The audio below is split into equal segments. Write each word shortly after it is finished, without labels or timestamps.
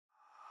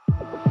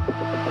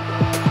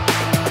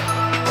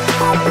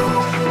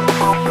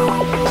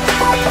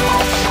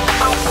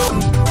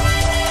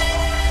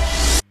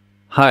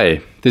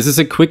Hi, this is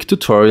a quick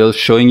tutorial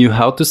showing you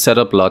how to set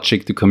up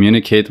Logic to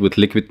communicate with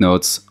Liquid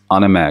Notes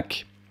on a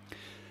Mac.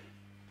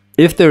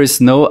 If there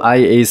is no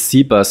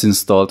IAC bus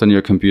installed on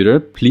your computer,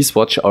 please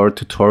watch our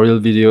tutorial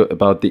video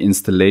about the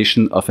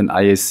installation of an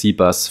IAC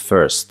bus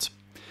first.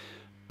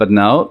 But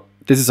now,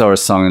 this is our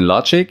song in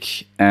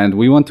Logic, and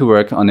we want to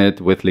work on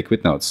it with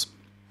Liquid Notes.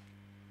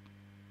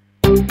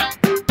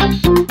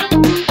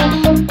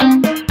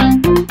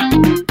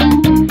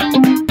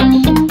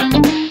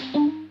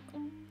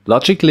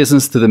 Logic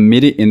listens to the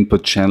MIDI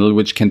input channel,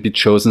 which can be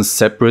chosen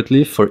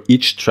separately for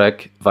each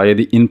track via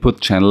the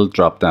input channel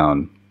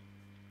dropdown.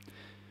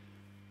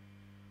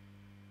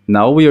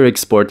 Now we are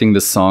exporting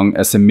the song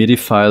as a MIDI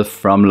file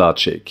from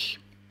Logic.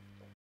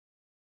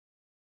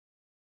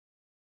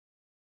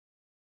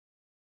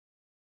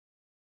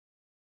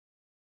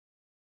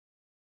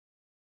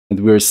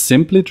 And we're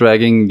simply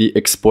dragging the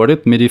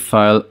exported MIDI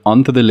file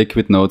onto the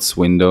Liquid Notes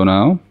window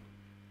now.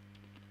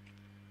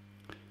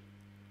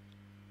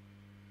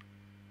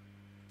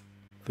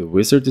 The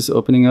wizard is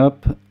opening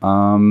up,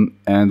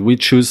 and we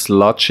choose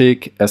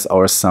Logic as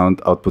our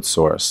sound output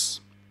source.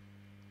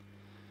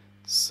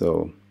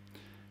 So,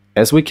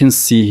 as we can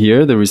see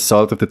here, the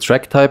result of the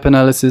track type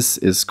analysis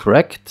is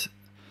correct.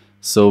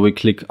 So we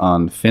click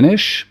on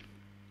Finish.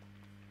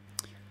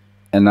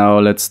 And now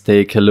let's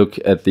take a look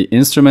at the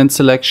instrument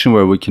selection,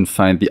 where we can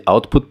find the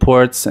output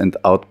ports and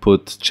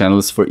output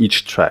channels for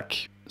each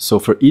track. So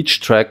for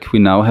each track, we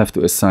now have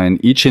to assign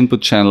each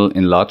input channel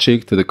in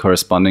Logic to the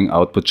corresponding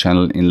output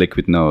channel in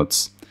Liquid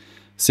Notes.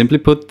 Simply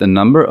put, the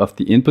number of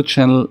the input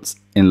channels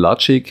in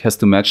Logic has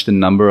to match the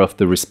number of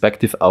the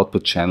respective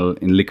output channel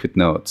in Liquid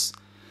Notes.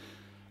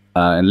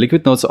 And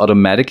Liquid Notes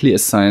automatically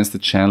assigns the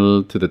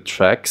channel to the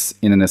tracks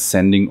in an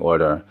ascending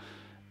order.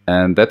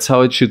 And that's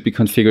how it should be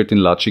configured in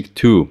Logic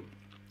too.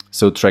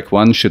 So track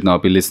 1 should now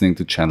be listening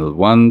to channel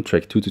 1,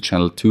 track 2 to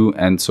channel 2,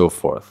 and so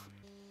forth.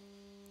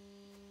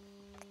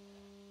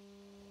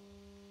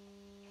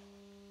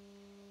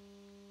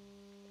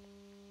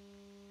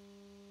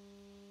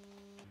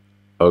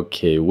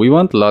 Okay, we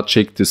want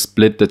Logic to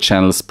split the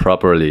channels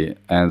properly,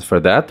 and for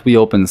that we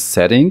open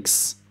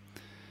Settings,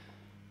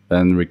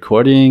 then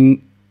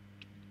Recording,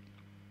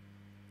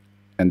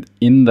 and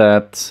in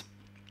that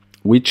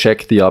we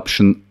check the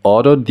option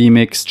Auto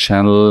Demix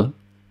Channel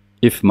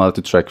if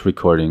multitrack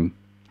recording.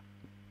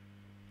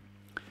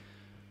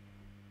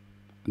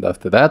 And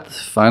after that,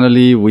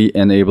 finally we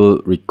enable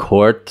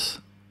Record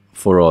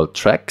for all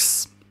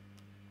tracks.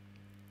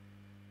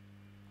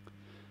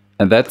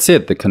 And that's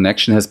it, the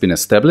connection has been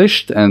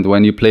established, and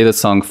when you play the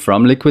song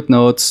from Liquid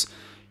Notes,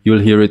 you'll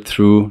hear it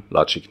through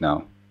Logic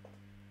now.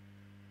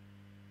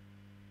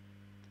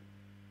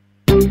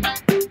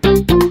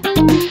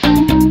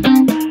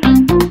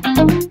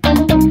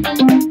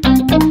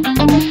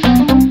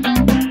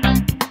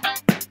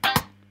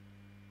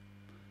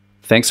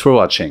 Thanks for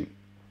watching.